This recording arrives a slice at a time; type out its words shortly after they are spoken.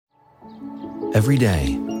Every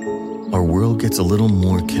day, our world gets a little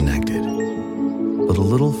more connected, but a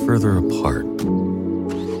little further apart.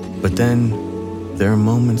 But then, there are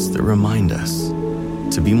moments that remind us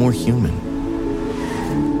to be more human.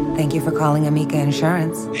 Thank you for calling Amica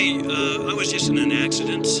Insurance. Hey, I was just in an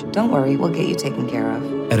accident. Don't worry, we'll get you taken care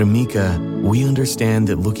of. At Amica, we understand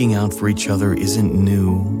that looking out for each other isn't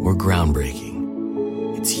new or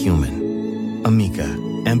groundbreaking. It's human. Amica,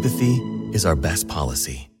 empathy is our best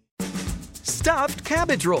policy. Stuffed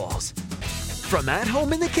cabbage rolls. From At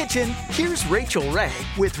Home in the Kitchen, here's Rachel Ray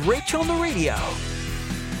with Rachel on the Radio.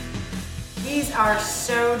 These are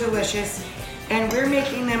so delicious, and we're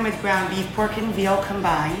making them with ground beef, pork, and veal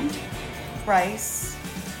combined. Rice,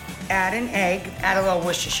 add an egg, add a little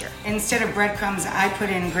Worcestershire. Instead of breadcrumbs, I put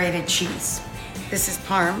in grated cheese. This is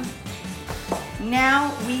parm.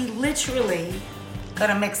 Now we literally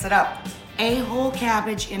gotta mix it up. A whole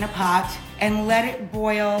cabbage in a pot and let it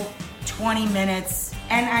boil 20 minutes.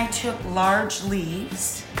 And I took large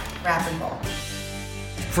leaves, wrap and roll.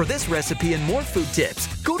 For this recipe and more food tips,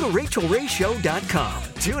 go to RachelRayShow.com.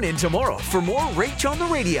 Tune in tomorrow for more Rach on the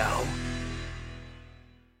Radio.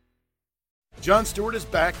 Jon Stewart is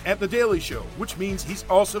back at The Daily Show, which means he's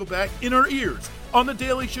also back in our ears on The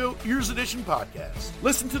Daily Show Ears Edition podcast.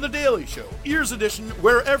 Listen to The Daily Show Ears Edition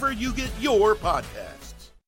wherever you get your podcast.